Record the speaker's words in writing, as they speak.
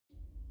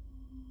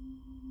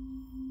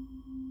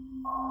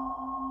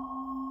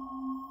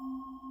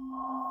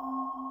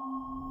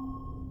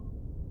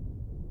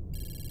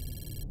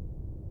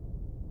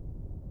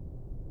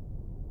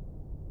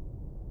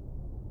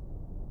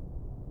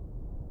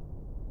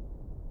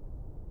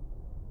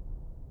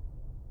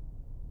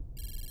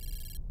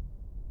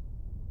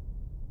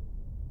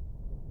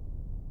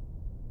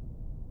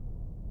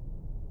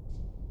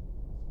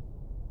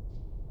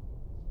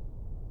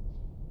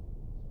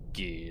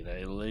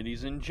G'day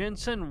ladies and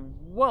gents, and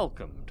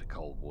welcome to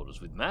Cold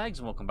Waters with Mags,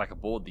 and welcome back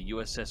aboard the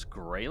USS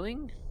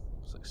Grayling.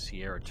 Looks like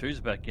Sierra 2 is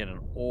about to get an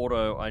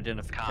auto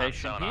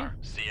identification here.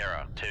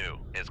 Sierra 2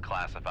 is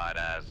classified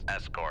as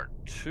escort.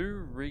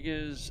 2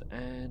 riggers,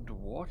 and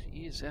what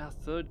is our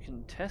third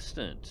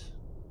contestant?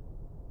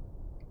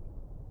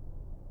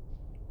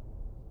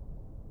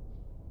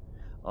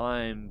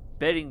 I'm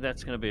betting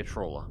that's going to be a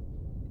trawler.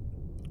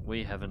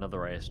 We have another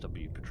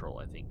ASW patrol,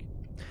 I think.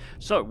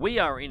 So, we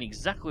are in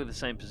exactly the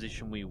same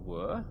position we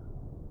were.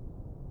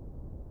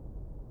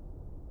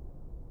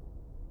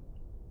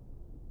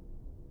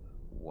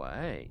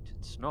 Wait,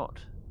 it's not.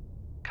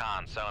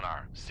 Con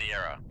sonar,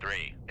 Sierra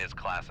 3 is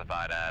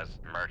classified as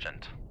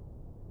merchant.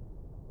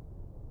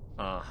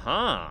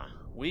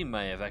 We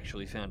may have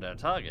actually found our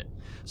target.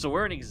 So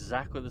we're in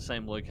exactly the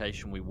same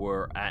location we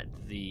were at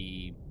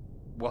the...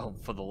 well,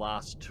 for the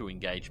last 2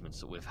 engagements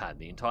that we've had.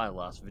 The entire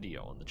last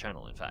video on the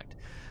channel, in fact.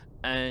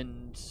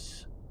 And...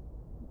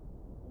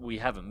 we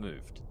haven't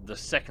moved. The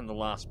second the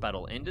last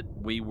battle ended,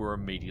 we were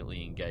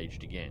immediately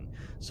engaged again.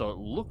 So it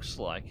looks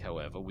like,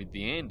 however, with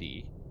the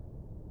Andy,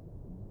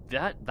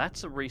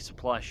 that's a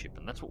resupply ship,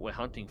 and that's what we're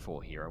hunting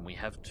for here, and we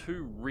have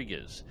 2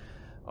 riggers.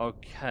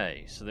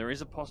 Okay, so there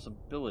is a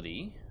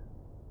possibility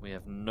we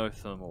have no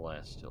thermal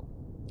air still.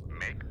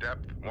 Make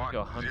depth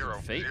 100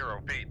 feet,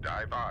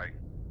 dive by.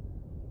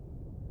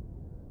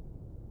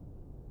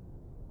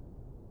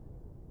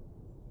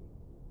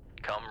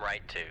 Come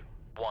right to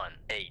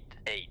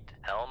 188,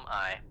 helm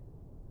I.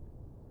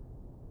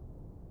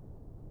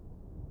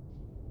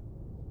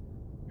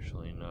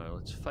 Actually, no,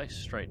 let's face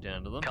straight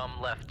down to them.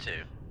 Come left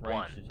to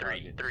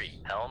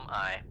 133, helm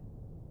I.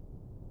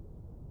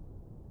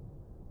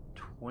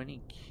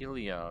 20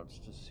 kiluyards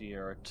to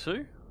Sierra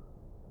 2.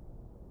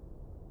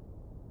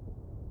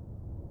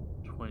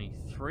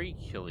 23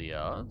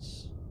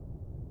 kiluyards.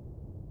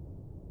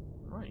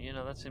 Right, you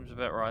know, that seems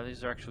about right.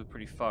 These are actually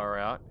pretty far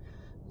out.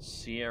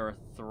 Sierra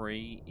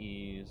 3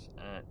 is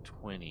at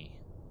 20.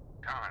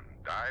 Con,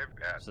 dive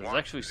at so there's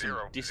actually some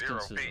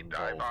distances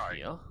involved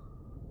here.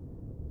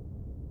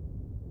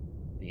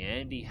 The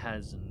Andy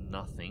has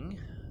nothing.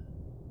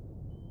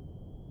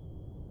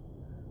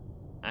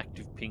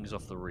 Active pings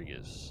off the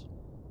riggers.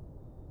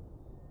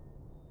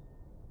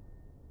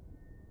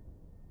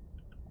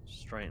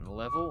 Straight and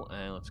level,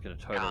 and let's get a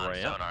total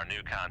array up. Sonar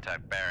new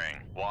contact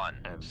bearing 1.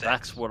 And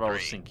that's what I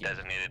was thinking.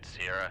 Designated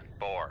Sierra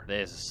 4.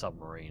 There's a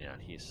submarine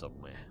out here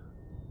somewhere.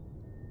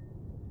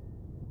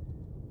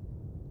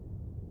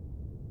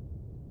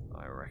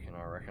 I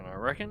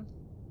reckon.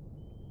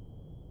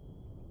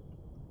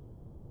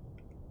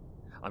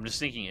 I'm just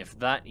thinking, if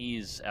that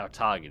is our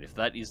target, if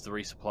that is the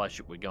resupply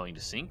ship we're going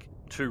to sink,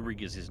 2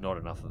 riggers is not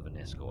enough of an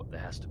escort. There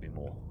has to be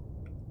more.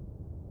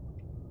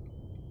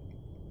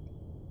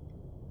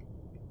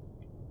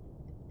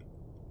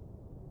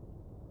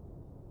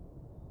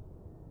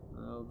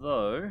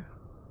 Although...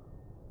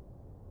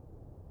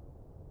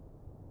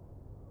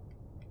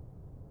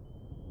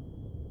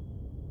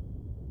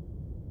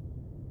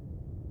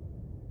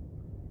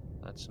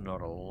 that's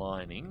not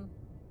aligning.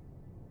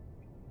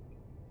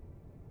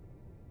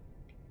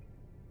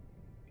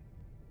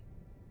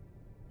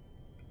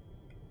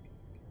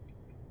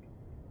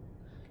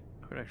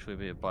 Could actually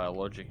be a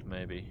biologic,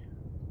 maybe.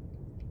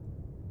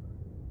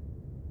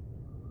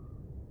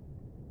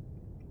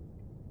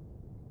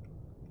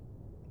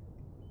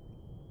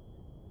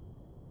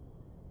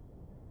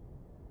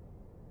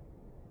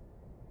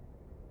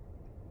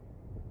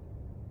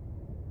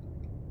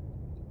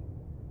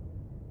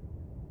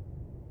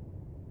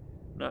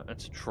 No,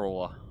 it's a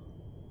trawler.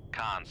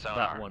 Con sonar,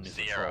 that one is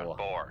Sierra a trawler.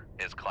 4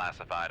 is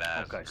classified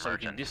as okay, so we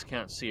can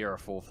discount Sierra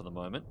 4 for the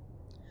moment.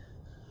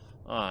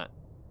 Alright.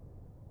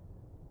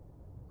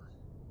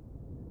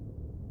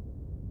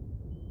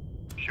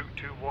 Shoot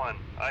 2-1,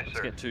 aye sir.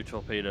 Let's get 2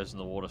 torpedoes in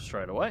the water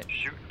straight away.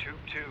 Shoot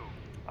 2-2,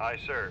 aye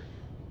sir.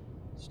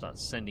 Start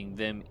sending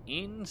them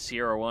in.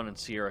 Sierra 1 and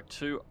Sierra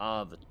 2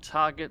 are the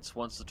targets.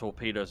 Once the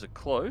torpedoes are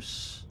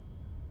close,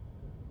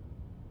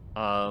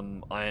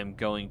 I am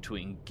going to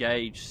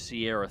engage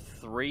Sierra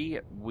 3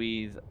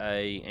 with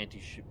a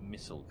anti-ship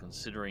missile,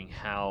 considering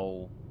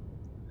how...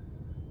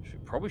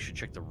 probably should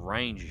check the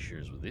range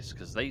issues with this,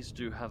 because these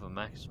do have a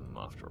maximum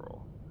after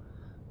all.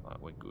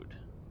 Right, we're good.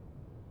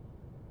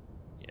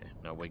 Yeah,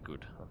 no, we're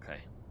good.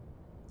 Okay.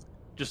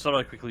 Just thought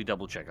I'd quickly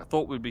double check. I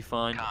thought we'd be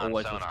fine. Con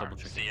Always sonar, worth double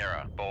checking.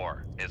 Sierra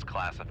 4 is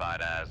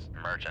classified as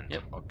merchant.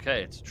 Yep,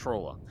 okay, it's a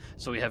trawler.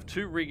 So we have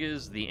 2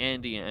 riggers, the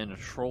Andy and a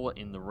trawler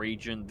in the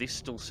region. This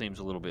still seems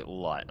a little bit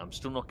light. I'm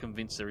still not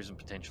convinced there isn't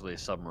potentially a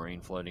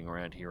submarine floating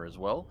around here as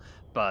well,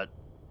 but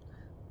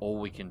all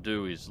we can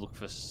do is look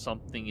for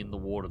something in the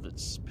water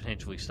that's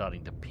potentially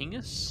starting to ping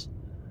us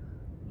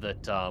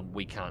that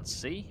we can't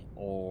see,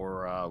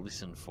 or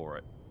listen for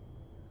it.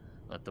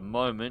 At the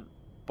moment,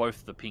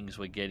 both the pings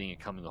we're getting are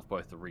coming off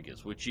both the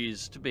riggers, which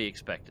is to be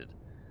expected.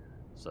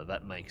 So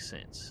that makes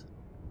sense.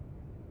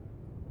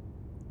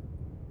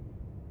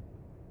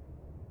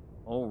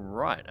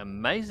 Alright,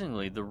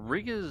 amazingly, the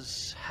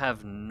riggers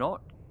have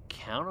not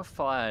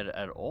counterfired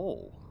at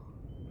all.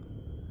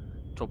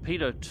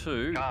 Torpedo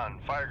 2 Con,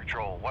 fire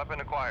control,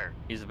 weapon acquired.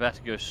 is about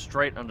to go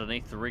straight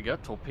underneath the Riga.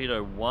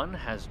 Torpedo 1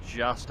 has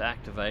just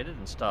activated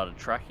and started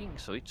tracking,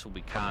 so it will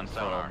be coming Con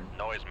sonar, from...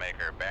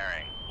 noisemaker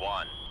bearing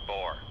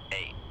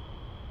 148.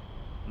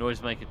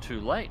 Noisemaker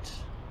too late.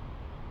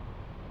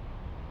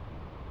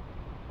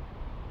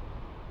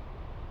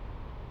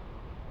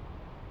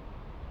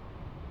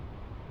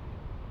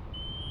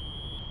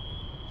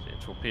 So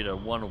Torpedo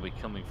 1 will be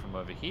coming from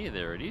over here.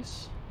 There it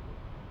is.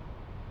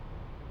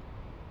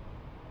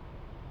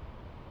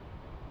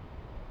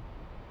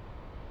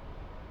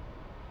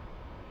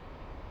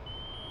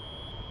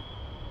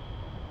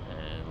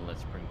 And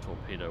let's bring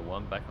Torpedo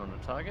 1 back on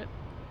the target.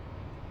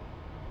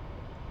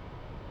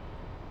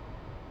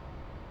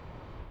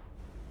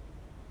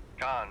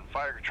 Con,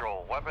 fire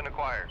control, weapon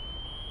acquired.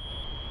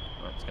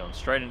 Right, it's going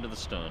straight into the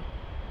stern.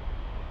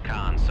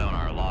 Con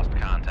sonar lost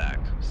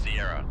contact.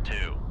 Sierra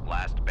 2,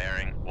 last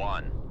bearing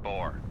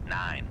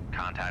 149.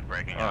 Contact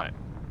breaking up. Alright,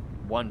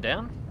 1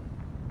 down.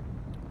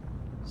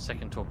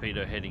 Second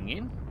torpedo heading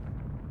in.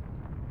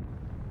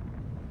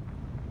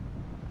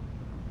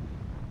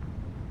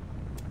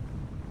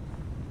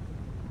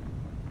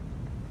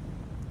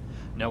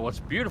 Now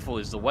what's beautiful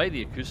is the way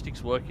the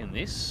acoustics work in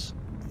this.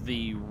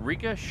 The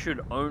Riga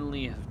should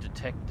only have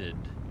detected,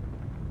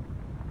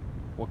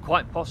 or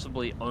quite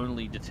possibly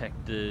only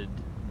detected,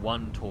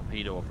 1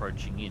 torpedo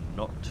approaching in,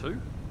 not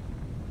 2.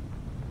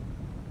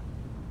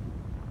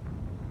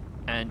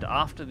 And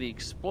after the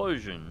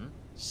explosion,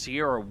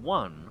 Sierra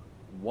 1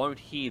 won't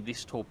hear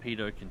this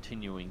torpedo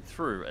continuing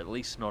through, at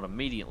least not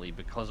immediately,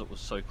 because it was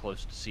so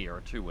close to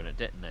Sierra 2 when it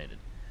detonated.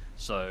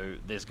 So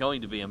there's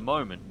going to be a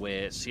moment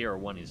where Sierra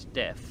 1 is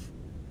deaf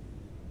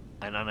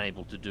and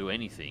unable to do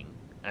anything,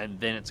 and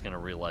then it's going to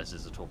realize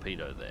there's a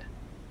torpedo there.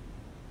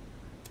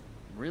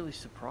 Really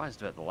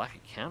surprised about the lack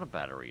of counter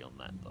battery on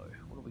that, though.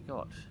 What do we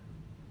got?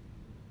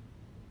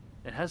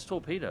 It has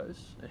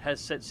torpedoes. It has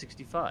set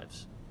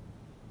 65s.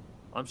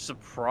 I'm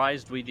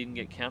surprised we didn't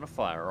get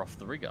counterfire off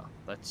the Riga.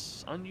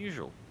 That's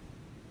unusual.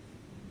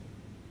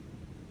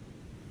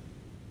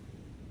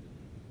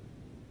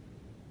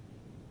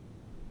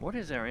 What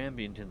is our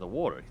ambient in the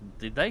water?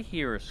 Did they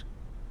hear us?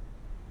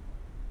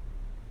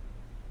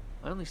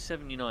 Only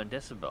 79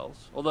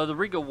 decibels. Although the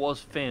Riga was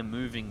fair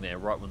moving there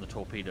right when the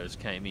torpedoes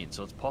came in,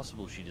 so it's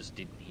possible she just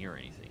didn't hear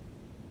anything.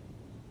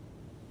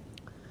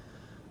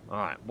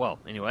 Alright, well,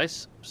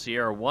 anyways,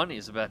 Sierra 1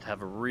 is about to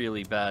have a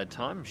really bad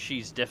time.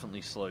 She's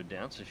definitely slowed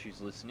down, so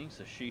she's listening,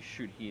 so she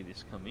should hear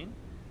this come in.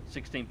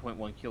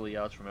 16.1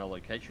 kiloyards from our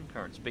location,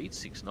 current speed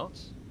 6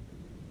 knots.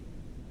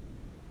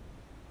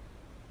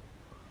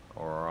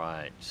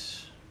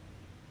 Alright.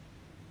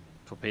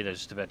 Torpedo's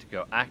just about to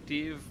go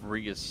active.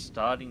 Riga's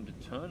starting to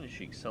turn. Is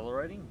she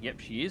accelerating? Yep,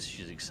 she is.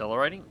 She's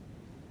accelerating.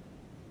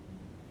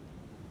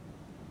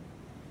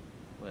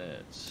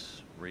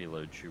 Let's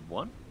reload tube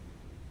 1.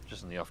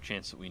 Just on the off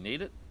chance that we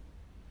need it.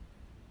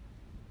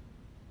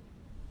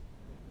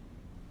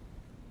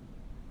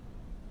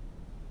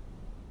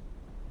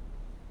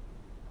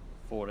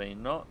 $14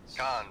 knots.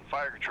 Con,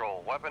 fire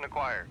control, weapon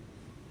acquired.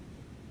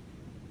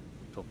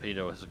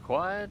 Torpedo is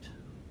acquired.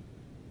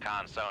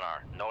 Con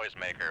sonar,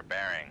 noisemaker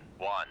bearing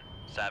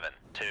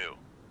 172.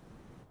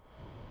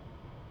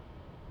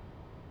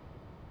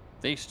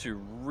 These two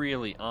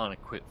really aren't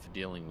equipped for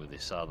dealing with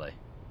this, are they?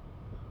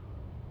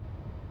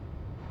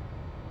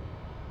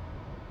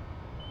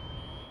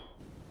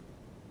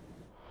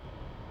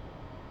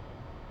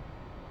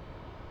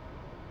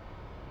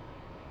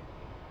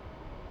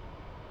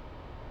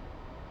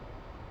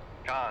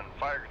 Con,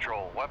 fire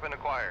control, weapon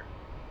acquired.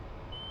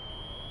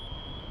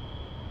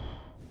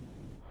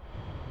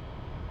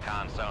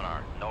 Con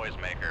sonar,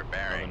 noisemaker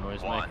bearing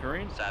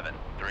noisemaker in.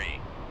 173.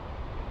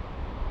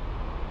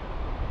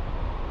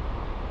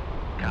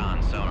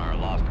 Con sonar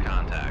lost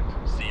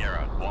contact.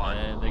 Sierra 1.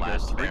 And there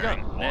goes the Riga.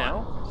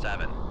 Now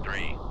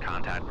 173.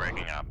 Contact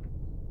breaking up.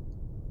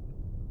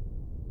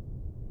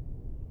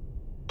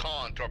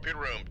 Con, torpedo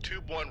room,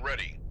 tube 1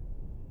 ready.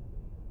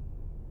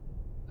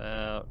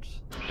 out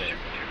there. Shoot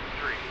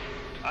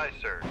 2-3. Aye,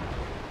 sir.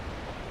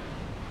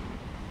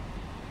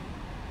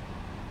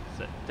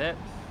 Set depth.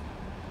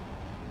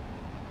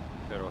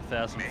 Go to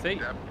 1,000 feet.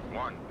 Depth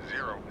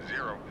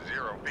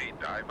 1,000 feet.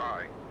 Dive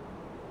by.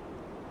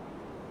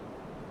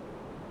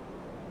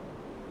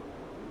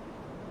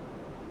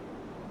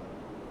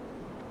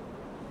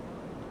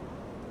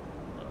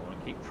 I don't want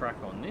to keep track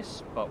on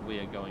this, but we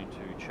are going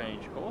to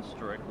change course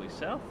directly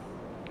south.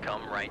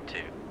 Come right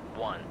to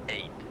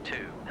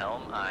 182.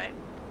 Helm aye.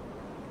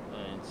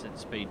 And set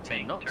speed 10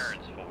 Make knots.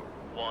 turns for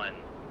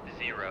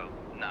 10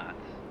 knots.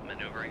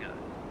 Maneuvering up.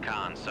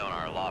 Con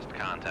sonar lost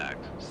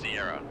contact.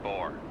 Sierra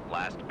 4.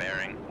 Last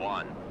bearing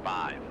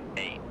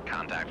 158.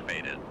 Contact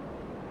faded.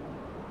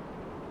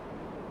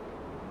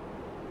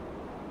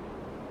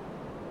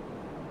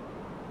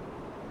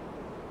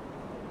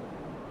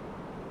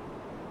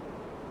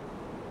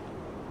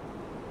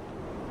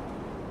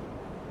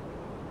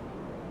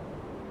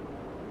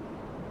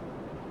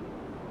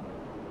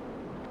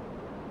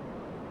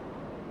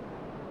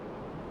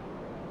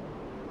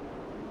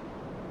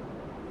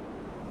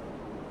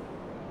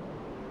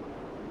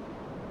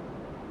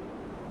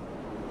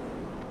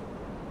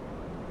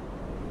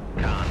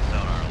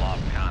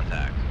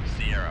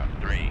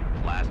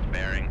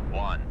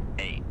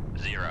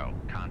 0.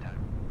 Contact.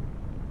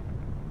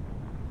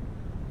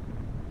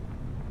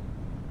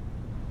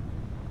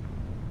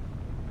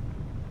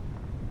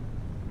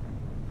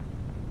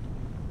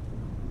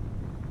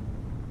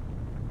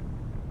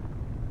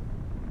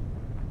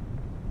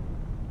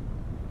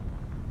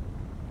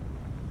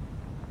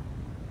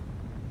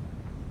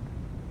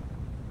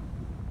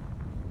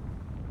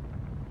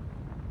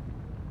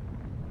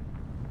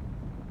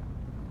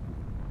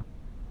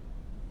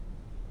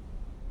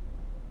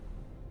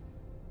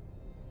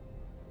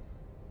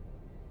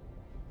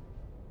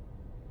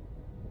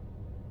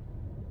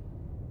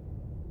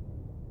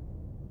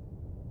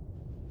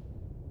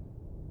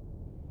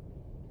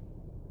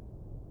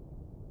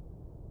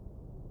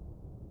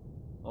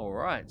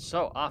 Alright,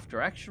 so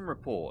after action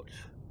report,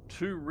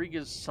 2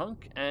 Rigas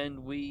sunk,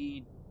 and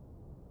we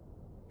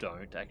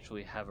don't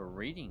actually have a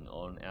reading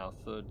on our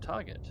third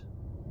target,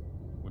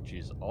 which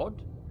is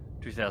odd.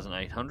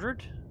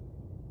 2,800.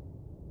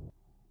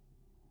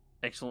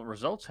 Excellent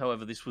results,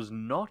 however, this was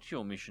not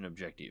your mission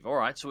objective.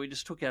 Alright, so we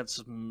just took out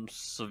some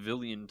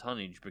civilian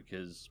tonnage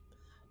because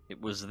it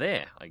was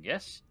there, I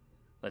guess.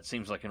 That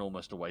seems like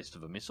almost a waste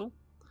of a missile.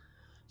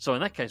 So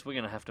in that case, we're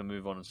going to have to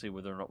move on and see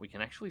whether or not we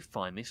can actually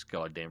find this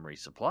goddamn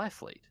resupply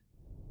fleet.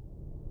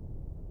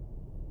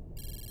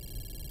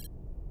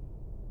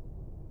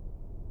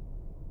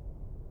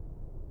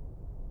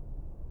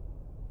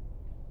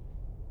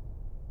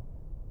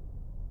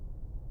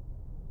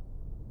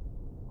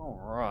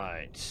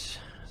 Alright,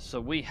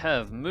 so we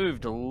have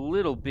moved a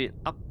little bit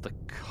up the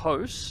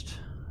coast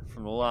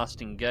from the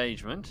last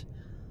engagement,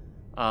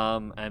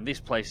 and this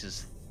place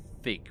is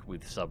thick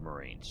with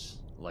submarines.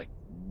 Like,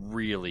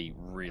 really,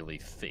 really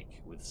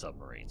thick with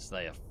submarines.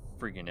 They are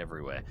friggin'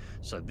 everywhere.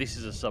 So this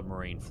is a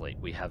submarine fleet.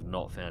 We have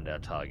not found our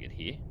target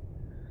here.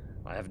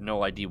 I have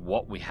no idea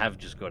what we have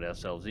just got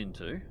ourselves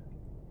into.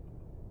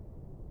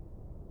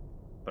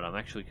 But I'm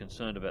actually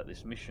concerned about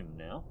this mission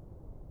now.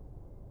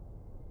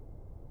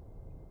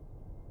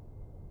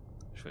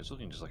 Actually, it's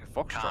looking just like a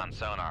Foxtrot. Con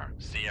sonar,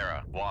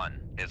 Sierra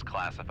 1 is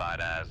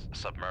classified as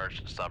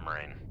submerged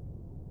submarine.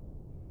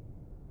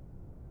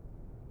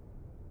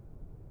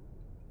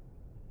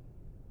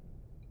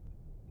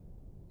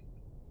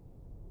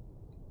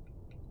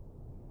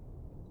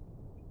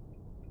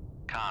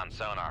 Con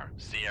sonar,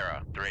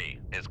 Sierra 3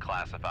 is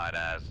classified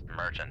as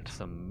merchant.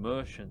 It's a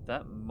merchant.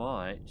 That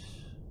might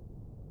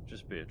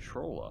just be a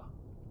trawler.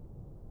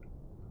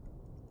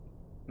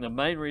 The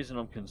main reason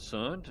I'm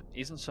concerned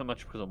isn't so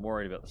much because I'm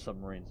worried about the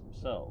submarines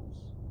themselves.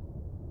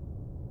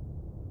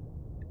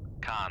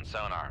 Con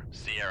sonar,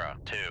 Sierra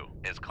 2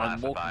 is classified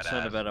I'm more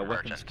concerned as about our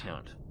merchant. weapons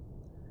count.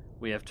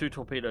 We have 2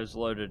 torpedoes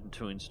loaded and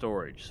 2 in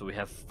storage, so we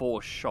have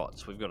 4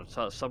 shots. We've got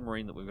a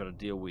submarine that we've got to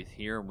deal with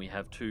here, and we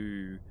have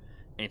 2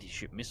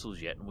 anti-ship missiles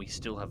yet, and we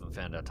still haven't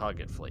found our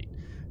target fleet.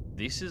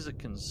 This is a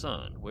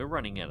concern. We're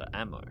running out of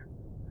ammo.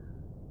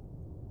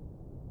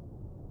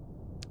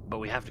 But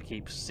we have to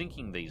keep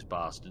sinking these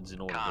bastards in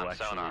order to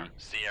actually... Sonar,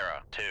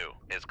 Sierra 2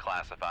 is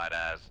classified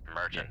as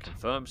merchant. Yeah,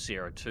 confirmed.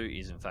 Sierra 2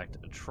 is in fact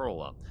a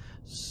trawler.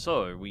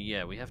 So, we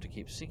have to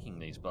keep sinking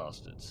these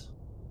bastards.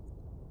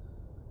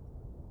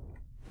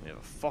 We have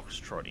a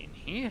Foxtrot in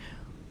here.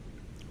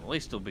 At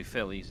least it'll be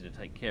fairly easy to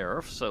take care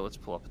of, so let's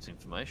pull up its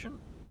information.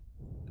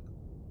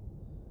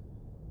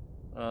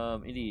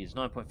 It is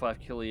 9.5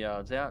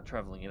 kiluyards out,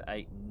 travelling at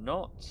 8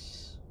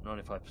 knots,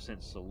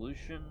 95%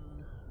 solution.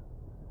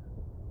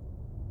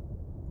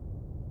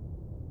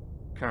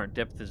 Current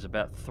depth is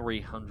about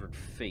 300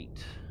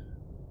 feet.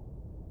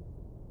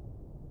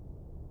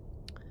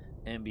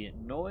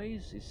 Ambient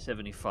noise is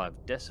 75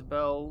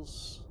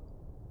 decibels,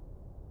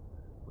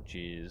 which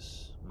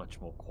is much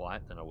more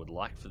quiet than I would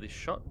like for this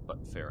shot,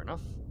 but fair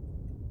enough.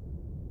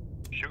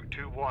 Shoot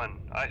 2-1.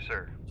 Aye,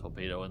 sir.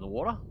 Torpedo in the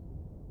water.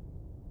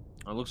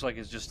 It looks like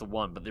it's just the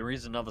one, but there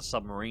is another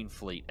submarine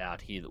fleet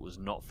out here that was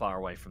not far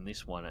away from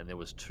this one, and there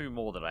was 2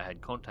 more that I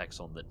had contacts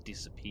on that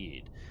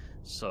disappeared.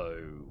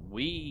 So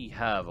we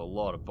have a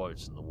lot of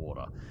boats in the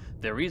water.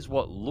 There is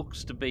what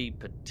looks to be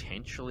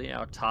potentially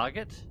our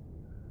target.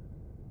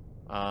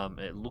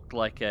 It looked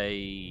like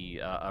a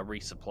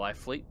resupply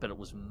fleet, but it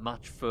was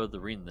much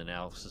further in than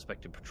our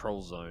suspected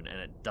patrol zone, and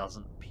it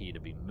doesn't appear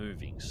to be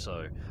moving.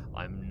 So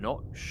I'm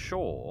not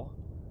sure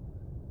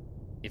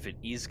if it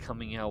is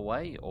coming our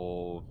way,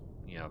 or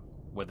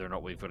whether or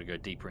not we've got to go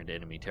deeper into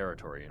enemy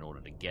territory in order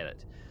to get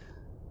it.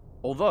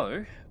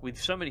 Although, with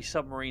so many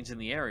submarines in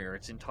the area,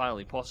 it's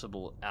entirely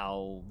possible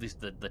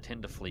the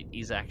tender fleet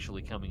is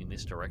actually coming in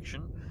this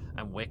direction,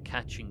 and we're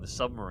catching the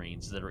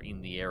submarines that are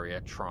in the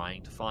area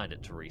trying to find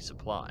it to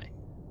resupply.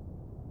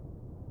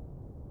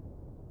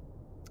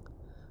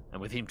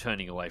 And with him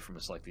turning away from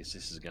us like this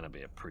is going to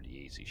be a pretty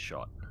easy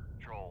shot.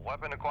 Control,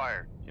 weapon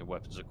acquired. Yeah,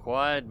 weapons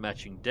acquired,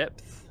 matching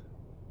depth.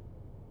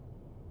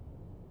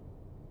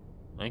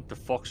 I think the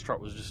Foxtrot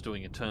was just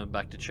doing a turn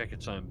back to check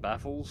its own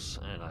baffles,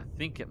 and I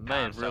think it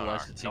may have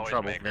realised it's in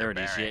trouble. There it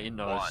is, yeah, it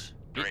knows.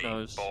 It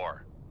knows.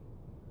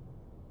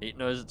 It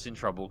knows it's in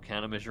trouble.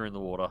 Countermeasure in the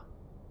water.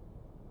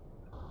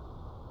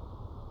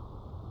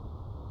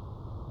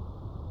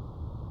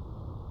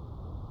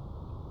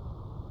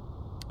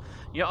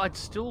 Yeah, I'd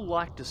still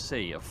like to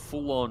see a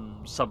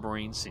full-on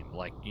submarine sim,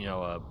 like, you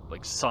know,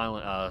 like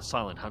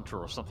Silent Hunter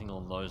or something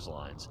along those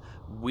lines,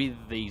 with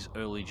these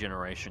early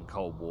generation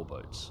Cold War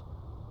boats.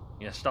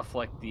 You know, stuff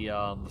like the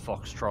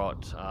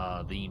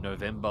Foxtrot, the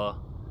November,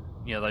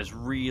 you know, those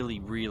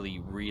really, really,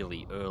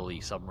 really early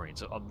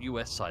submarines,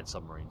 US side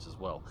submarines as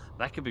well.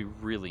 That could be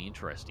really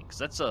interesting,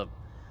 because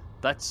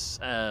that's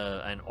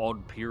an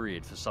odd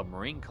period for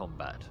submarine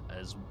combat,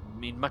 as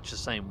in much the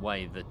same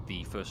way that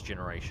the first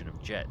generation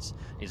of jets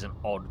is an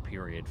odd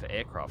period for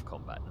aircraft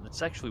combat, and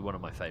it's actually one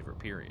of my favourite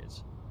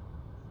periods.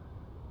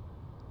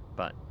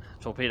 But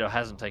Torpedo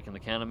hasn't taken the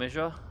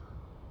countermeasure,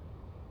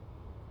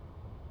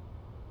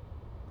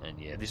 and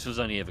yeah, this was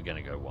only ever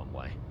going to go one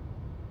way.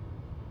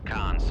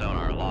 Con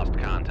sonar lost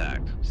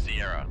contact.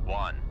 Sierra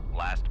 1,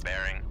 last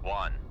bearing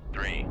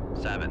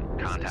 137.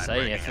 Contact Say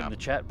breaking F in up. the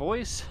chat,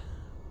 boys.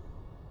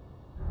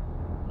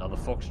 Another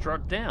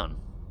Foxtrot down.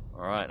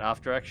 Alright,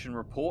 after action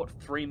report,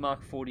 3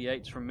 Mark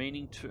 48s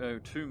remaining,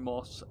 2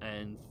 Moss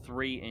and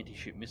 3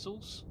 anti-ship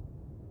missiles.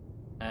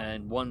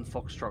 And 1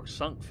 Foxtrot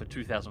sunk for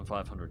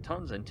 2,500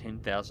 tons and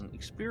 10,000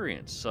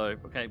 experience. So,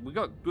 okay, we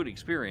got good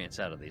experience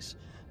out of this,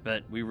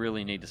 but we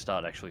really need to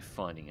start actually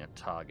finding a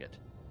target.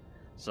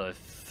 So,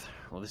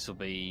 well, this will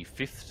be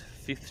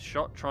fifth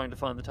shot trying to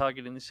find the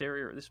target in this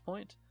area at this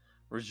point.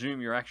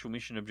 Resume your actual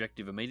mission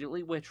objective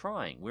immediately. We're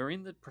trying. We're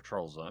in the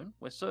patrol zone.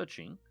 We're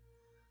searching.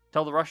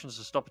 Tell the Russians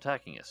to stop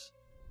attacking us.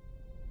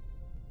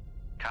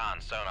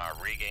 Con sonar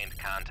regained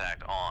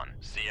contact on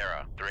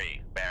Sierra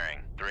 3,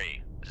 bearing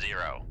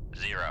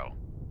 300.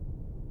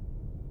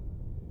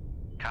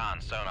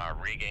 Con sonar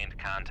regained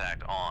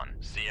contact on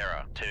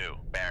Sierra 2,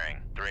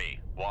 bearing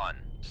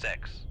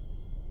 316.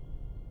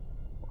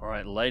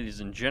 Alright,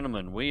 ladies and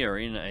gentlemen, we are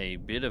in a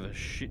bit of a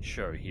shit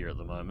show here at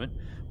the moment.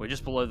 We're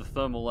just below the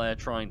thermal layer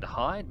trying to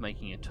hide,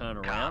 making a turn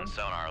Con around.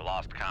 sonar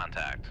lost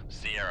contact.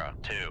 Sierra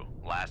 2,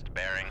 last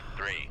bearing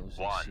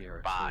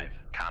 315.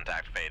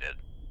 Contact faded.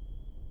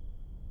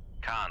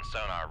 Con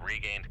sonar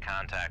regained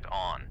contact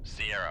on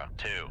Sierra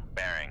 2,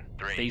 bearing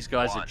 3. These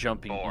guys are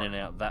jumping in and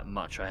out that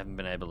much, I haven't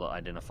been able to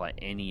identify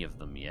any of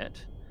them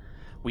yet.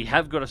 We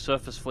have got a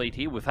surface fleet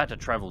here. We've had to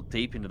travel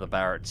deep into the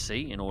Barrett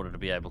Sea in order to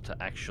be able to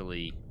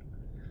actually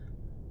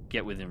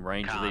get within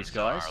range of these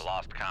guys. Sonar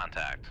lost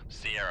contact.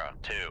 Sierra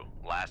 2,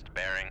 last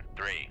bearing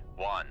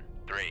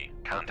 313.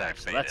 Contact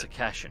So faded. that's a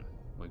Kashin.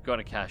 We've got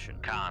a Kashin.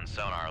 Con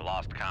sonar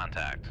lost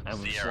contact. And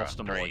we've Sierra lost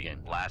them all 3, again.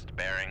 last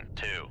bearing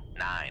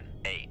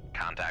 298.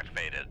 Contact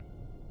faded.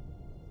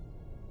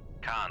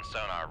 Con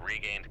sonar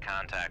regained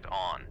contact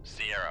on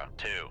Sierra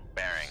 2,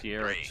 bearing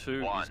Sierra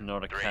 2 is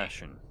not a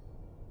 313. Kashin.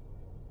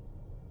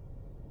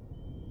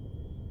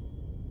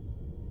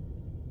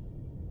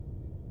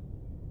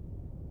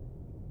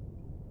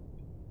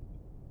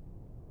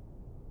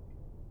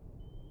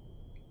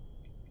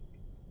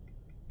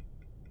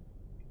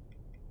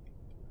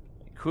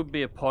 Could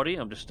be a Poti.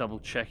 I'm just double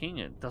checking.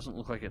 It doesn't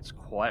look like it's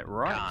quite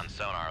right. Con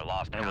sonar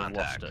lost And we've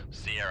contact. lost it.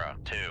 Sierra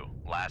 2,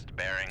 last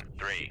bearing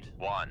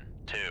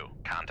 312.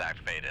 Contact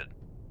faded.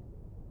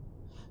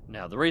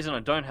 Now, the reason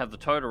I don't have the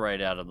total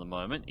rate out at the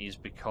moment is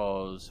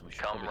because we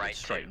should Come probably right get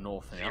straight to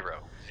north now.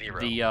 000.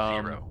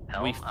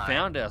 We Helm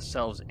found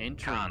ourselves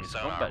entering Con this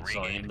sonar combat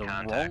zone in regained the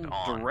contact wrong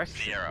on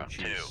direction, Sierra which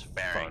 2, is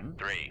bearing fun.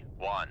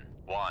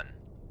 311.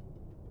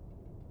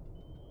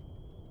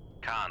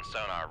 Con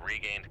sonar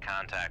regained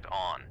contact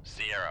on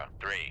Sierra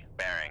 3,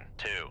 bearing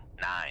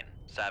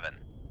 297.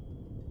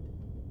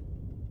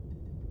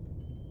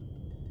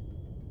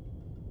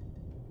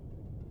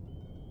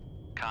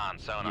 Con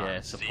sonar Yeah,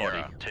 it's a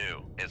Sierra Poti.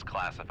 2 is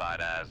classified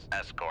as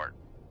escort.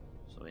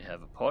 So we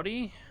have a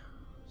Poti.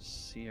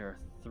 Sierra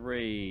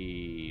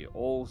 3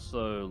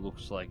 also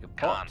looks like a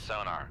Con pot,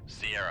 sonar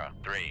Sierra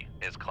 3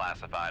 is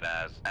classified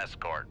as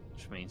escort.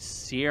 which means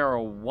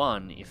Sierra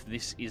 1, if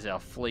this is our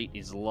fleet,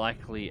 is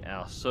likely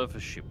our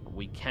surface ship, but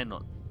we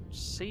cannot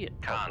see it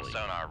Con properly.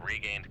 sonar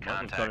regained Well,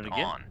 we've got contact it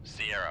again. on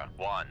Sierra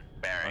 1,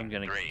 bearing I'm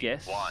gonna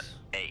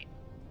 318.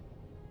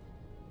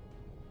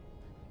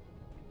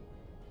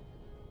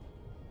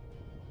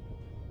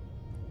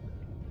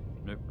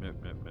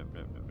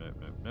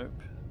 Nope.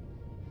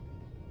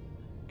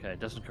 Okay, it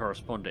doesn't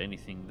correspond to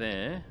anything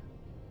there.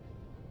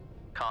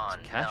 Con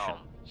It's Kashin. helm,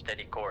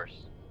 steady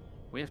course.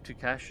 We have 2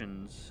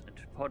 Kashins and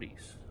 2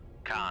 Potis.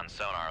 Con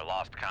sonar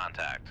lost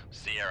contact.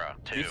 Sierra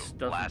 2, This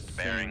doesn't last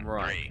bearing seem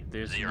right.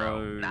 There's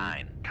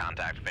 309.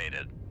 Contact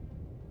faded.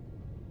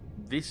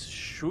 This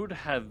should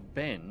have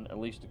been, at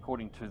least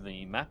according to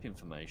the map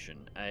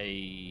information,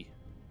 a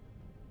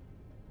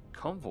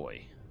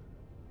convoy.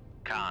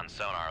 Con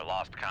sonar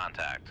lost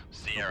contact.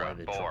 Sierra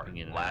they're 4, dropping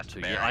in and out last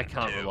too. bearing Yeah, I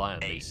can't rely on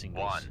these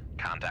 281. singles.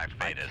 Contact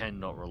I faded.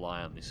 cannot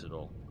rely on this at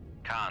all.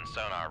 Con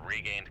sonar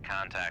regained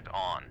contact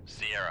on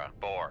Sierra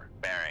 4,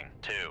 bearing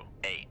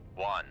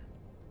 281.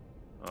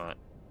 Alright,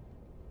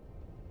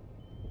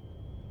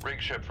 Rig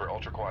ship for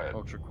ultra quiet.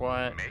 ultra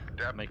quiet. Make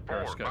depth Make 4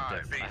 periscope by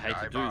depth. I feet, hate to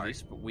dive do by.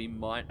 this, but we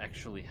might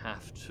actually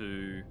have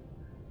to...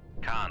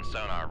 Con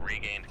sonar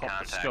regained Pop the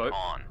contact scope.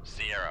 on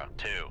Sierra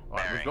 2,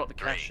 Alright, bearing we've got the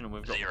Kashin and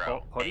we've got the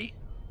Poti. 308.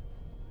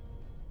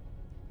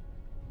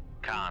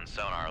 Con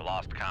sonar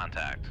lost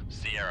contact.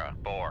 Sierra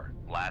 4,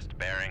 last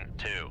bearing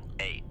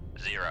 280.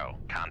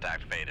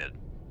 Contact faded.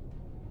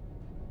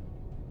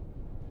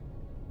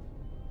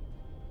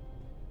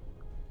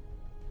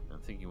 I'm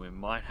thinking we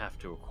might have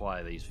to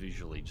acquire these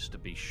visually just to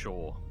be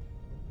sure.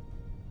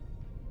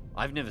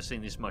 I've never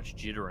seen this much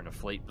jitter in a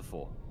fleet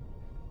before.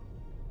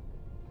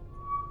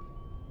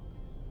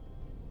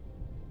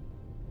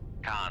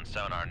 Con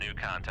sonar new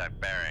contact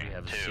bearing. We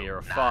have a 2,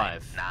 Sierra 9,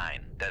 5.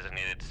 9.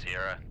 Designated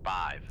Sierra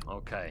 5.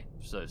 Okay,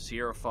 so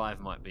Sierra 5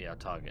 might be our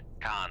target.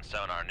 Con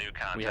sonar new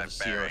contact We have a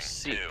Sierra bearing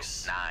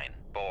 6. 2, 9,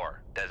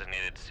 4.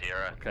 Designated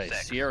Sierra Okay,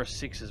 6. Sierra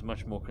 6 is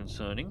much more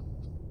concerning.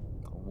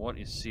 What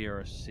is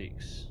Sierra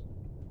 6?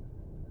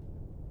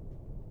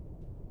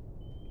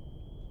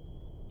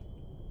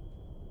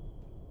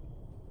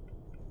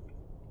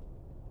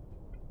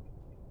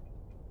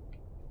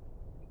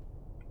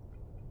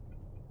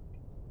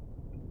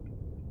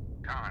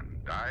 Con,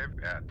 dive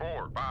at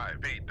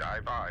 4-5 feet,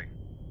 dive high.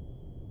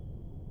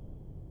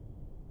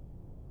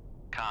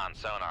 Con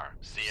sonar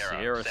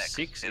Sierra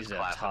 6 is our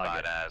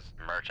classified target. as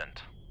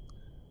merchant.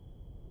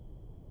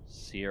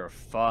 Sierra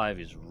 5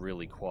 is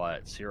really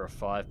quiet. Sierra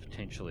 5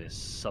 potentially a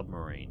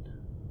submarine.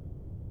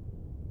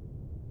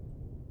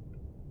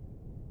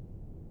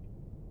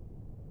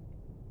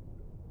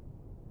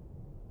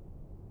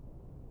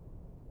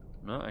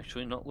 No,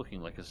 actually not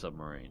looking like a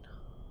submarine.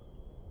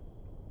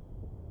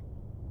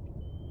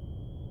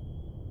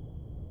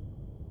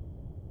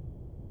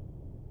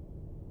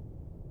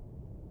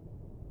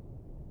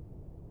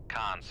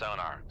 Con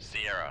sonar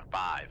Sierra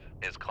 5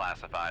 is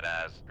classified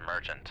as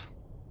merchant.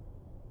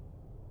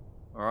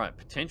 Alright,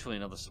 potentially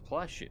another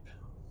supply ship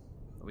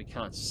that we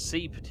can't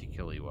see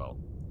particularly well.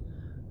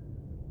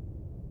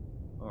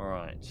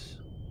 Alright.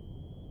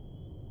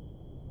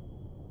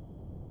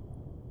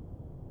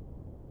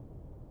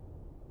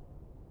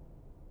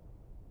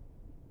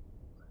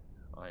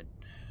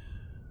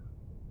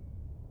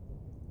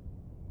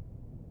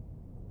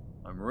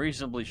 I'm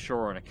reasonably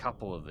sure on a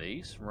couple of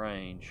these.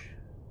 Range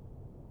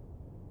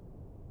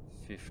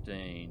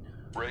 15.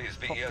 Raise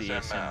the Pop the ESM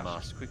mast.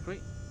 mast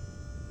quickly.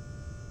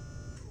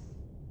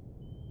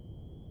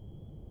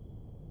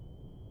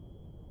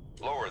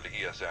 Lower the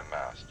ESM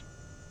mast.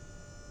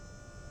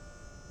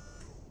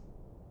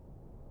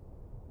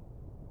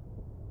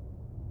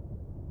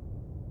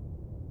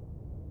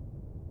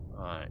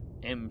 Alright,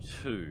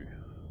 M2.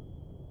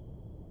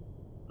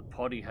 The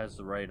Poti has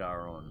the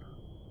radar on.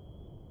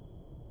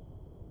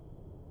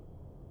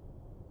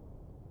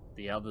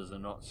 The others are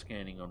not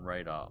scanning on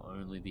radar,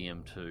 only the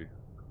M2.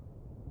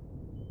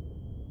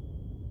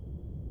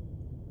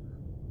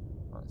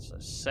 Right, so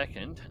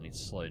second, and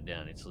it's slowed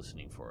down, it's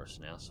listening for us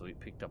now, so we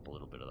picked up a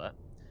little bit of that.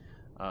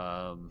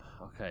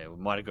 Okay, we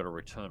might have got a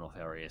return off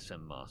our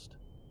ESM mast.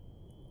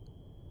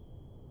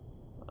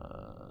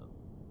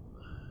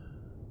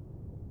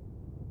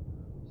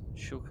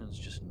 Chilikin's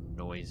just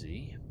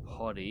noisy.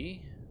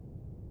 Poti.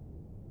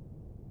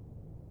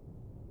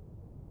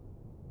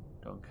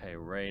 Okay,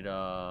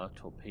 radar,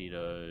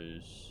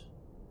 torpedoes,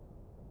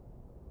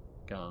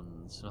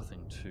 guns,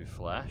 nothing too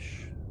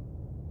flash.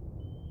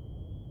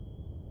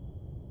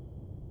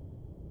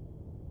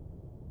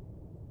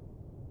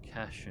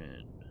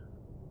 Kashin.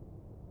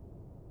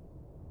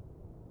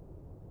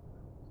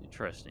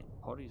 Interesting.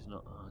 Poti's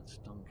not. Oh, it's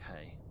done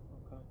K.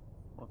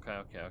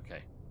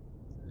 Okay.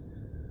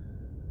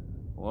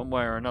 One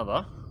way or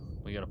another,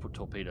 we got to put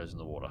torpedoes in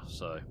the water.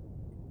 So.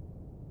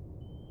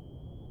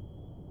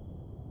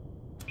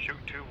 Shoot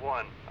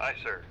 2-1, aye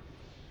sir.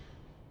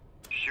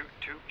 Shoot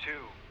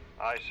 2-2,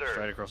 aye sir.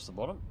 Straight across the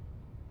bottom.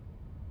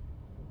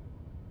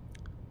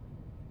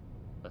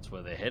 That's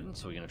where they're heading,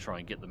 so we're going to try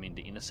and get them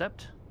into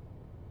intercept.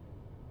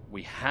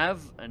 We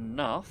have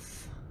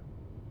enough.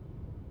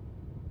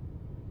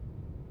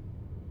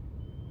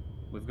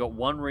 We've got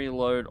one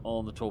reload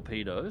on the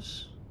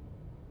torpedoes,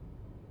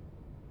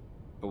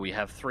 but we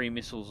have 3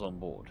 missiles on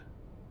board.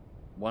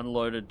 1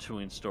 loaded, 2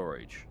 in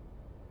storage.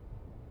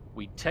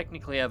 We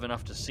technically have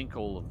enough to sink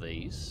all of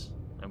these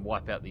and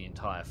wipe out the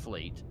entire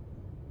fleet.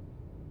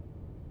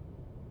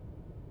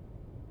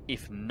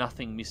 If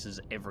nothing misses,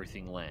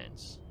 everything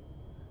lands.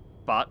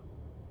 But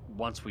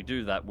once we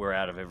do that, we're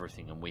out of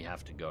everything and we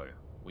have to go.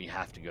 We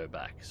have to go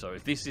back. So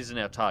if this isn't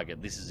our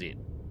target, this is it.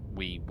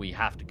 We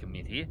have to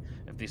commit here.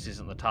 If this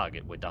isn't the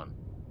target, we're done.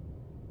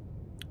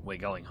 We're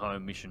going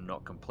home, mission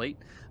not complete,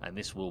 and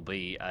this will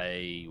be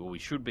a, well, we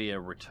should be a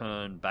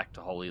return back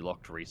to Holy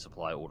Lock to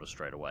resupply order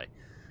straight away.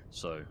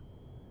 So,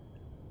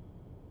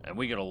 and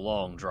we got a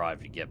long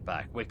drive to get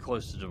back. We're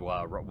closer to,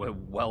 we're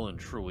well and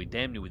truly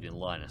damn near within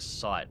line of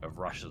sight of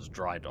Russia's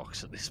dry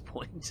docks at this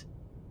point.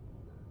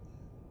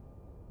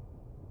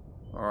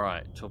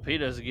 Alright,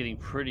 torpedoes are getting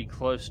pretty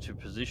close to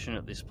position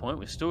at this point.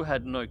 We still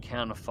had no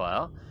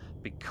counterfire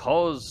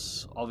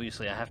because,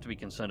 obviously, I have to be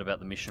concerned about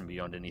the mission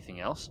beyond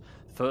anything else.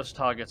 First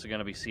targets are going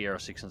to be Sierra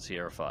 6 and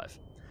Sierra 5.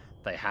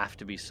 They have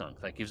to be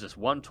sunk. That gives us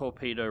 1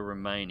 torpedo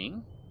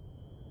remaining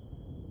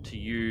to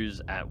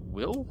use at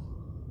will.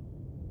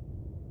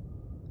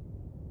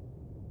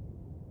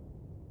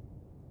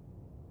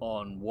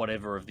 on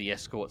whatever of the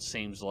escorts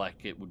seems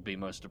like it would be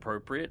most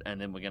appropriate,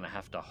 and then we're going to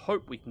have to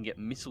hope we can get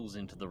missiles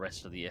into the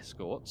rest of the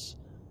escorts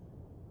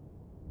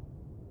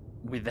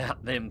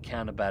without them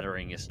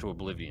counter-battering us to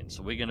oblivion.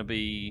 So we're going to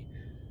be...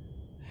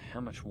 How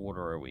much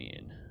water are we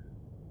in?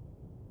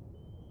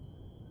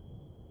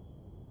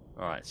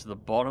 Alright, so the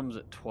bottom's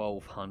at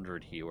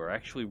 1200 here. We're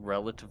actually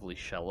relatively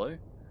shallow.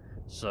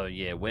 So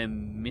yeah, we're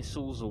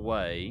missiles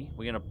away.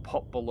 We're going to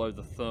pop below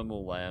the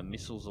thermal layer,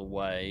 missiles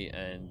away,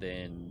 and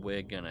then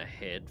we're going to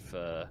head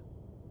for...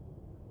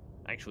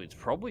 Actually, it's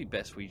probably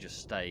best we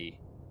just stay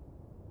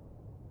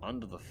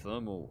under the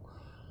thermal...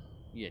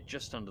 Yeah,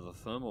 just under the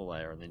thermal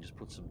layer, and then just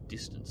put some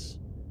distance.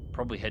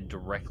 Probably head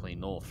directly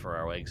north for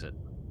our exit.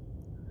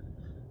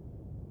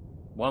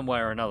 One way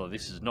or another,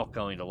 this is not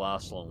going to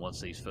last long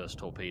once these first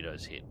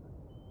torpedoes hit.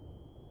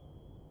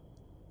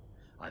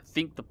 I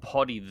think the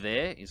Poti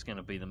there is going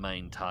to be the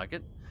main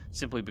target,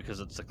 simply because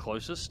it's the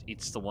closest.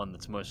 It's the one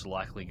that's most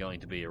likely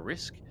going to be a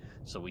risk.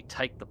 So we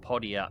take the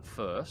Poti out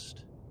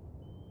first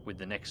with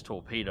the next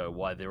torpedo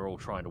while they're all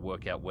trying to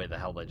work out where the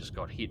hell they just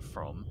got hit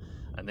from.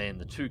 And then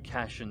the two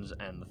Kashins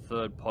and the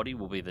third Poti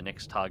will be the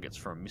next targets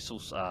for a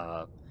missile,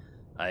 a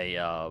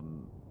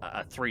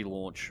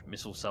 3-launch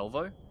missile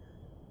salvo.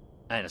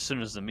 And as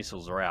soon as the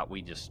missiles are out,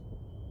 we just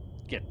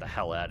get the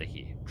hell out of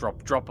here.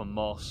 Drop a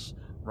Moss,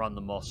 run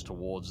the Moss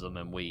towards them,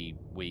 and we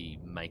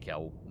make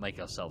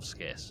ourselves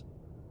scarce.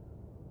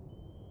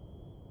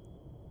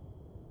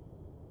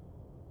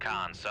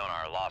 Con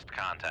sonar lost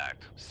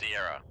contact.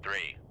 Sierra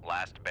 3,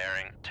 last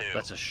bearing 2.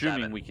 That's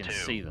assuming we can 2,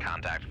 see them.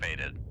 Contact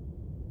faded.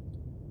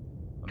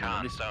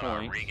 Con sonar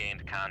point,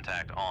 regained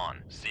contact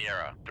on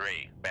Sierra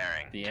 3,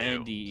 bearing the 2,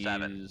 Andy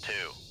 7, is 2.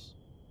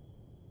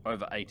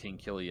 Over 18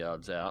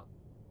 kiloyards out.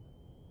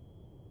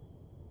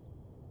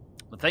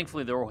 But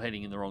thankfully they're all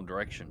heading in the wrong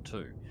direction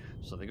too.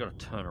 So they've got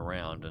to turn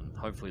around, and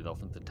hopefully they'll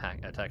think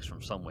the attacks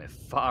from somewhere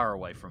far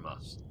away from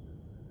us.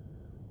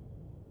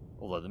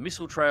 Although the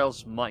missile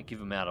trails might give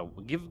them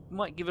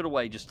might give it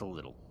away just a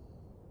little.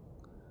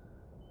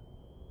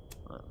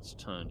 Right, let's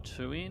turn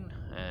 2 in,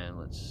 and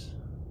let's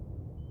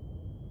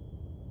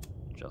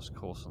adjust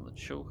course on the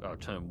Chilikin.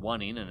 Turn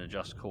 1 in and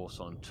adjust course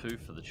on 2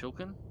 for the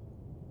Chilikin.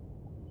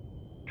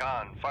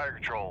 Con, fire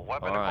control,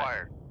 weapon All right.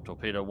 acquired.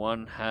 Torpedo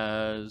 1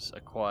 has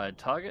acquired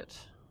target.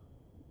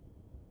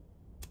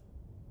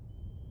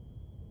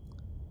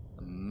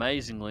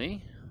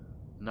 Amazingly,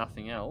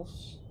 nothing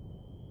else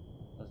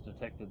has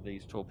detected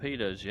these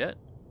torpedoes yet.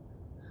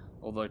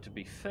 Although, to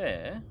be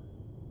fair,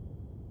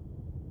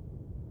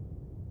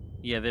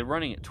 yeah, they're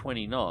running at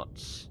 20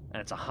 knots,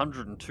 and it's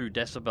 102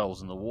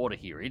 decibels in the water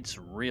here. It's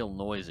real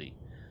noisy.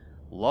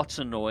 Lots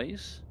of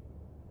noise.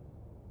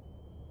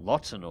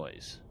 Lots of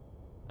noise.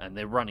 And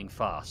they're running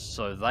fast,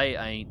 so they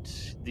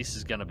ain't... This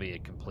is going to be a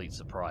complete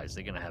surprise.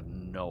 They're going to have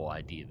no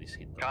idea this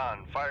hit them.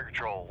 Con, fire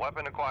control,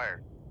 weapon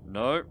acquired.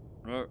 No,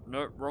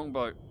 wrong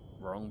boat.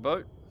 Wrong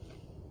boat.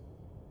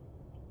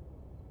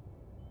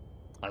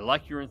 I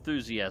like your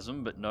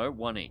enthusiasm, but no,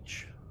 1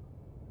 each.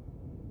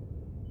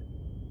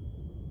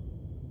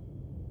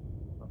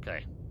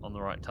 Okay, on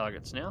the right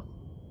targets now.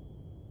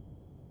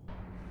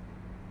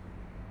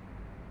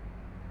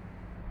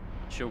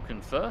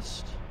 Chilikin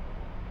first.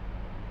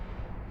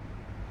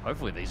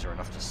 Hopefully these are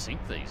enough to sink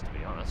these, to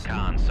be honest.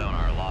 Con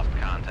sonar lost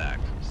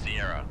contact.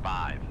 Sierra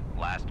 5,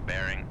 last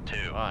bearing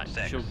 2, Alright,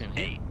 6, Chilikin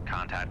 8,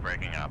 contact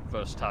breaking up.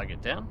 First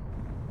target down.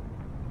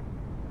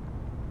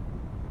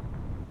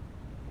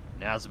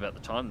 Now's about the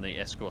time the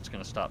escort's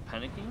going to start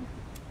panicking.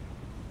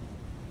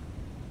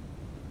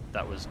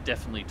 That was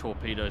definitely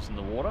torpedoes in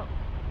the water.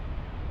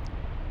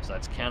 So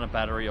that's counter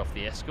battery off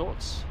the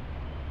escorts.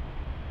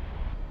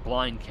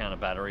 Blind counter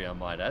battery, I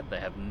might add.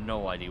 They have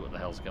no idea what the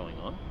hell's going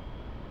on.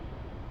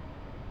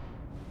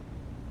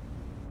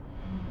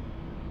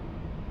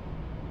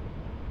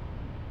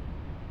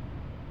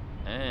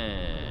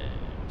 And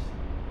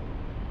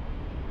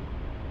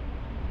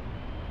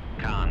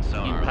Con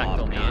sonar impact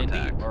lost on the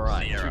contact. Andy.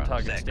 Alright, Sierra 2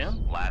 targets 6,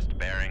 down. last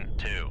bearing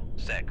 2,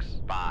 6,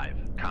 5,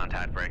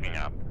 contact breaking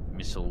up.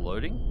 Missile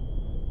loading.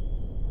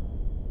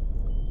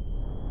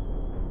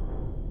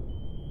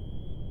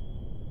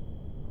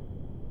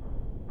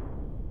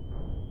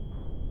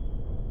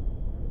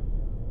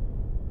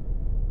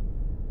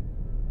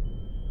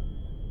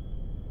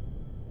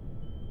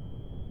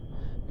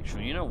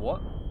 Actually, you know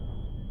what?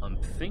 I'm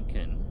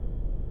thinking...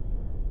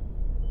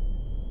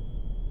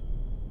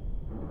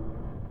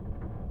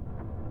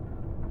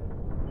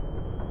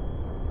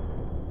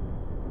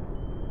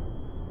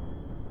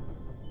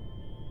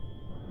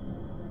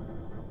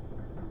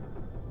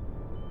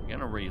 I'm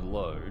gonna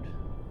reload.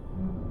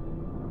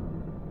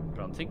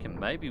 But I'm thinking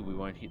maybe we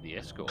won't hit the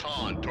escort.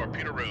 Con,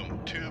 torpedo room,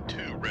 tube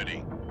 2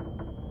 ready.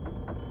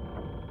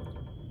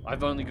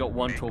 I've only got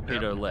 1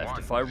 torpedo left.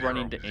 If I run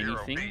into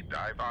anything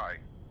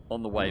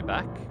on the way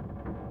back,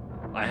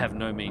 I have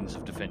no means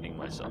of defending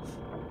myself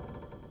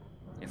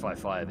if I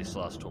fire this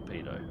last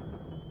torpedo.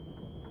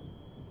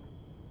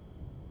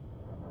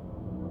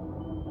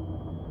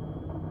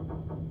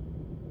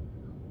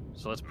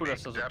 So let's put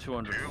ourselves at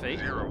 200 feet.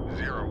 0,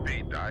 0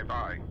 feet, dive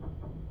I.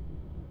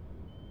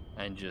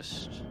 and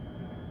just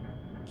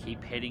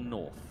keep heading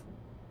north.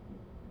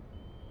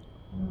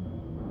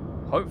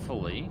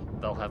 Hopefully,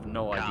 they'll have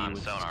no idea where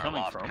this is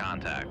coming from.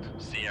 Contact.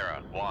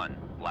 Sierra 1,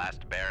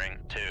 last bearing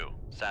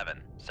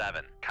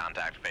 277.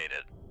 Contact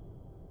faded.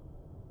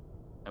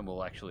 And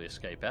we'll actually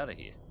escape out of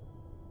here.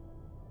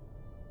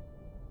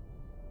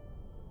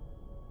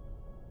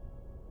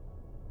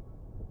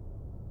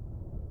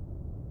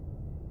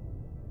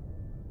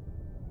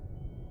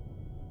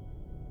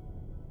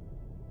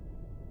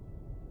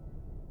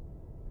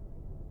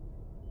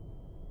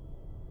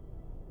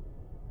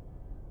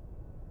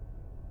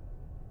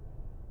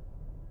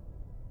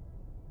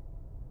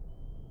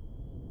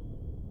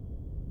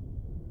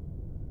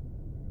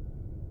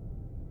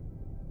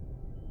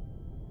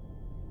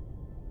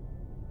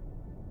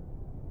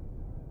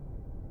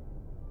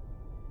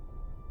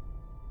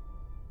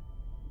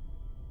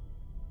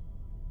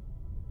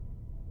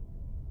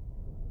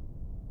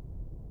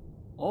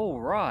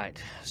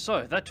 Alright,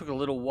 so that took a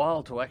little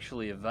while to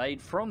actually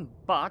evade from,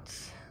 but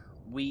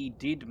we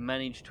did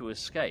manage to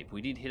escape.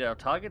 We did hit our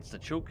targets. The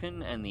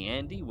Chilikin and the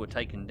Andy were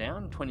taken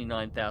down,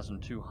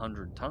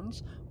 29,200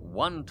 tons,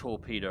 1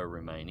 torpedo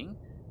remaining.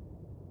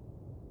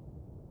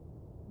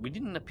 We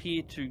didn't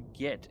appear to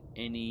get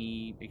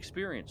any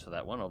experience for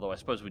that one, although I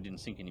suppose we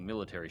didn't sink any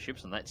military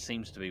ships, and that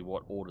seems to be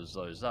what orders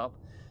those up.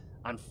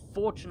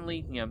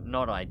 Unfortunately,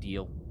 not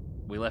ideal.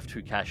 We left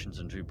 2 Kashins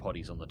and 2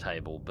 Potis on the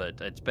table,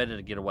 but it's better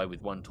to get away with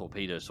 1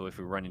 torpedo, so if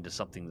we run into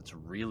something that's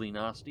really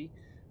nasty,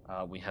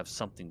 we have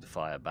something to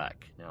fire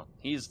back. Now,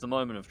 here's the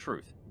moment of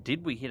truth.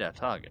 Did we hit our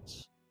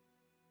targets?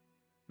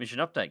 Mission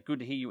update. Good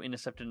to hear you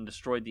intercepted and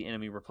destroyed the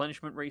enemy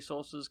replenishment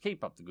resources.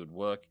 Keep up the good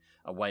work.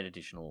 Await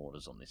additional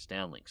orders on this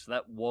downlink. So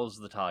that was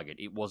the target.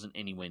 It wasn't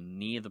anywhere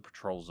near the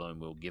patrol zone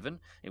we were given.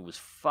 It was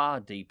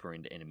far deeper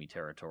into enemy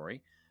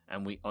territory,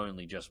 and we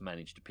only just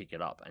managed to pick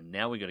it up. And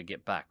now we've got to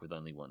get back with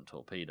only 1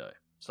 torpedo.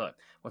 So,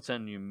 what's our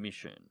new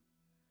mission?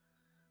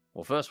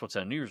 Well, first, what's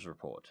our news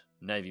report?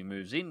 Navy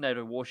moves in.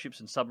 NATO warships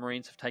and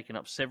submarines have taken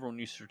up several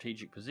new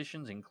strategic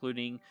positions,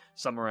 including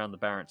some around the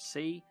Barents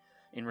Sea,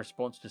 in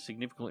response to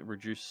significantly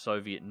reduced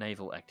Soviet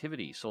naval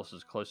activity.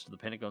 Sources close to the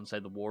Pentagon say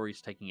the war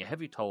is taking a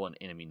heavy toll on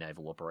enemy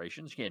naval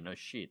operations. Yeah, no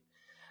shit.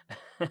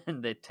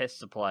 And their test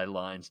supply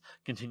lines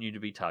continue to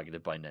be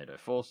targeted by NATO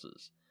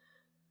forces.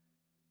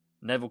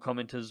 Naval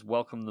commenters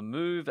welcome the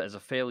move as a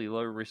fairly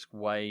low-risk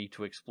way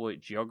to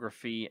exploit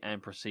geography and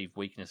perceived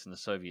weakness in the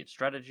Soviet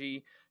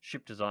strategy.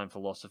 Ship design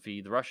philosophy.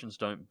 The Russians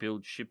don't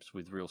build ships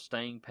with real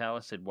staying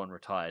power, said one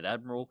retired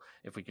admiral.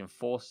 If we can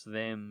force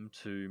them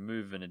to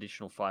move an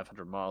additional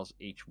 500 miles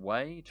each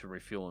way to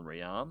refuel and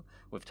rearm,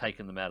 we've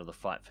taken them out of the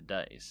fight for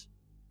days.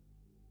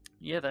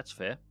 Yeah, that's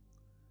fair.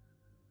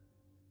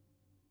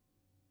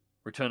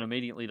 Return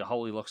immediately to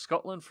Holy Loch,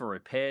 Scotland for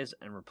repairs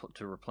and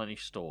to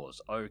replenish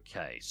stores.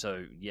 Okay,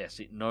 so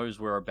yes, it knows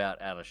we're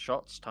about out of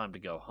shots. Time to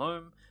go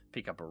home,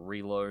 pick up a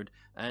reload,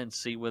 and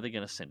see where they're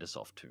going to send us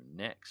off to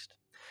next.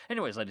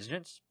 Anyways, ladies and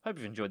gents, hope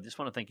you've enjoyed this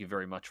one, and thank you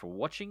very much for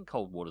watching.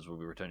 Cold Waters will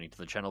be returning to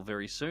the channel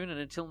very soon,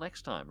 and until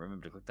next time,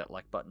 remember to click that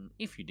like button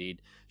if you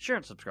did, share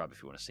and subscribe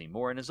if you want to see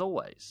more, and as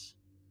always,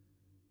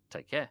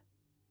 take care.